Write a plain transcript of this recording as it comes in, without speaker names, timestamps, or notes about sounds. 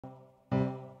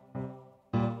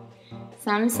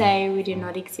Some say we do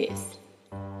not exist.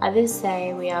 Others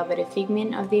say we are but a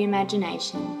figment of the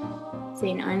imagination,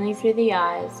 seen only through the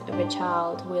eyes of a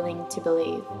child willing to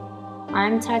believe. I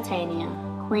am Titania,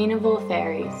 queen of all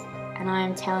fairies, and I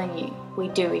am telling you, we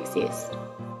do exist.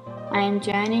 I am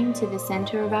journeying to the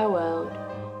centre of our world,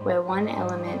 where one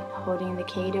element holding the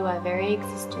key to our very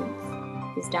existence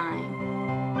is dying.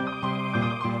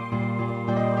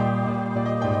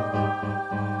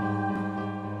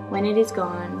 When it is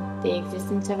gone, the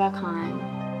existence of our kind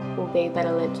will be but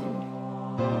a legend.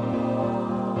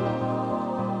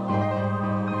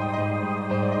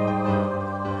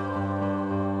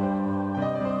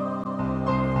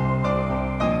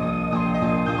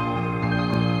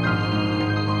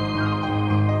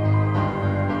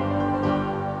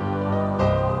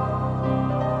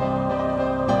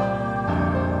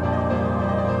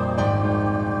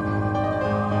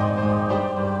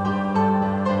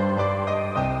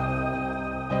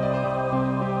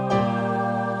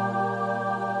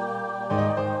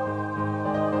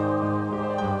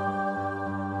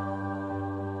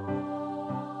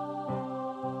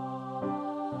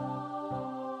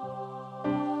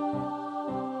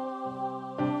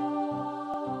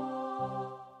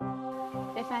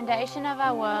 The foundation of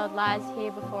our world lies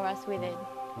here before us withered.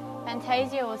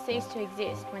 Fantasia will cease to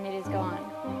exist when it is gone.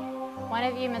 One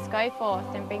of you must go forth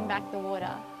and bring back the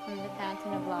water from the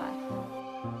fountain of life.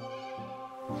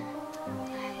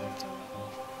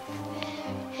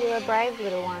 You are brave,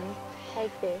 little one.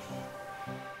 Take this.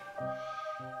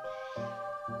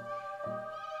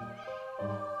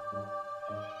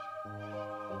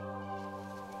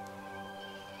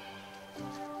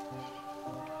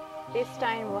 This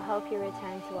stone will help you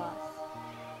return to us.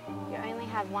 You only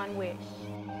have one wish.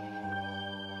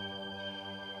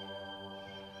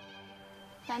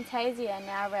 Fantasia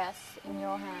now rests in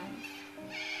your hands.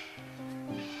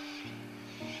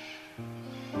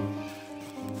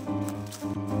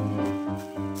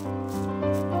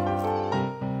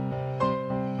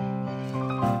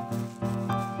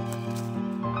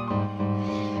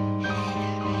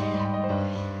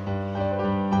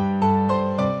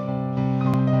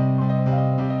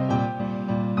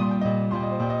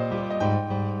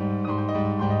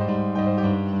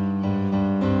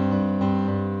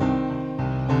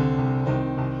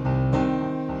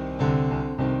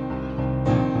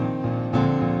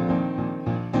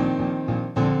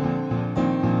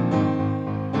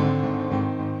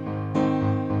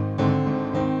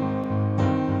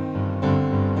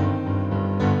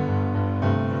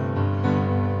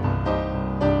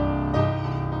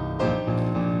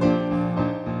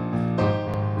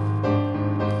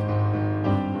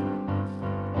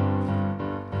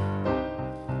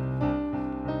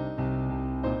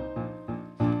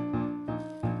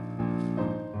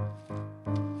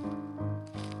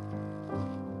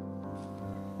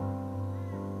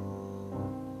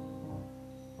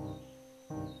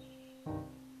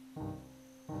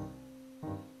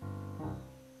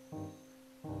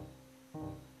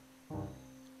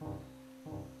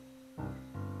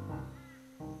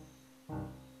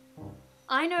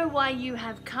 I know why you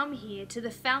have come here to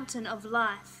the fountain of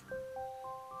life.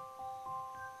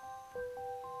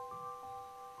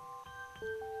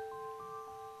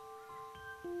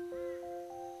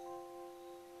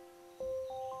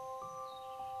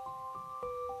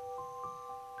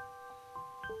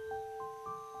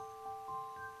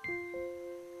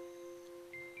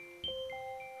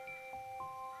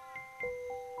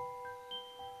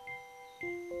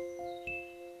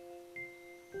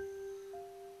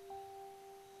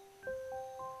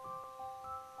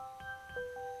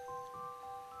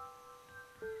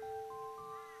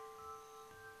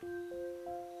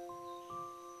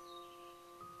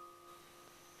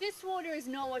 This water is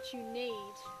not what you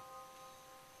need.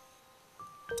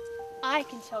 I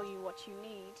can tell you what you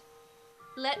need.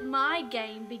 Let my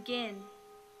game begin.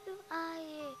 Who are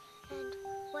you and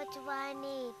what do I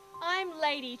need? I'm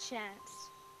Lady Chance.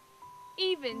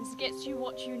 Evens gets you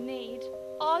what you need.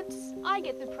 Odds, I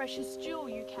get the precious jewel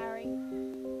you carry.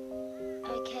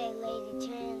 Okay, Lady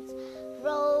Chance,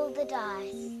 roll the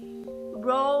dice.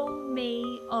 Roll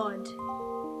me odd.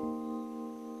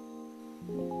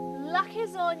 Luck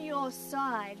is on your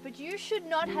side, but you should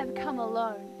not have come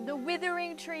alone. The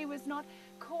withering tree was not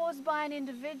caused by an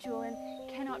individual and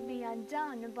cannot be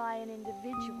undone by an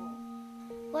individual.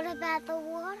 What about the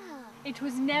water? It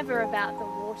was never about the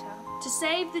water. To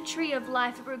save the tree of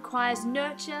life, it requires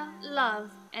nurture, love,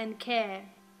 and care.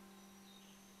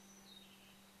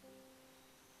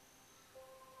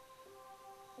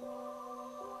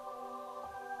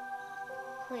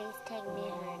 Please take me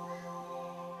home.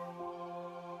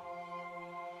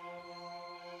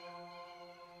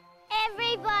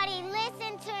 Everybody,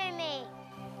 listen to me.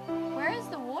 Where is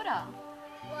the water?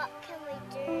 What can we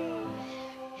do?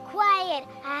 Quiet,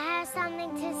 I have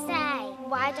something to say.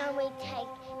 Why don't we take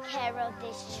care of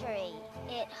this tree?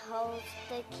 It holds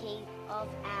the key of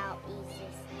our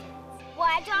existence.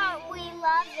 Why don't we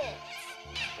love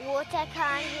it? Water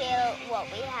can't heal what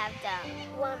we have done.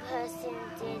 One person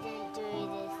didn't do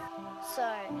this, so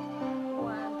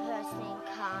one person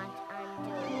can't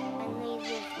undo it. Only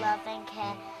with love and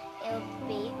care, it'll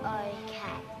be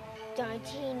okay. Don't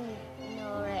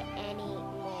ignore it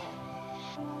anymore.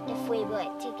 If we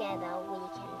work together, we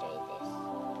can do this.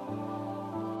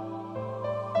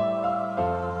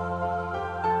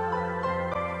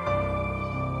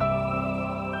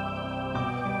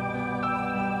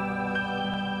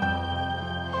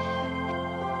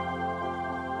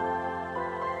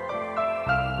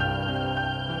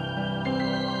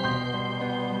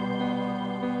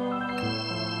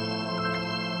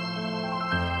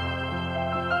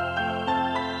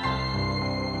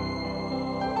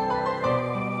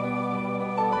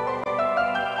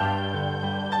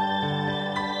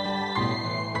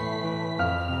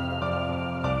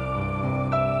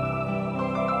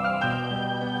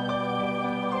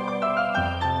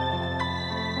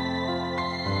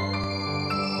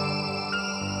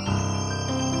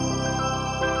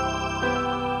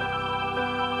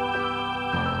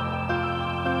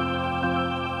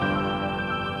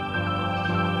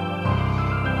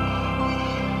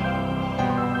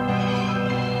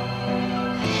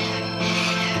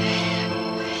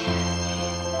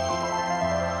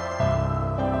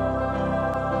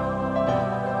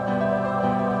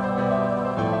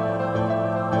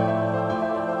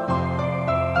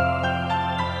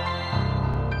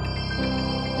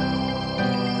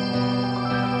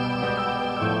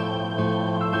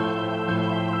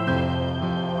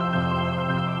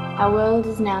 Our world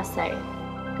is now safe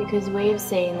because we have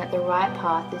seen that the right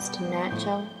path is to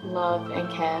nurture, love and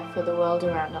care for the world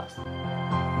around us.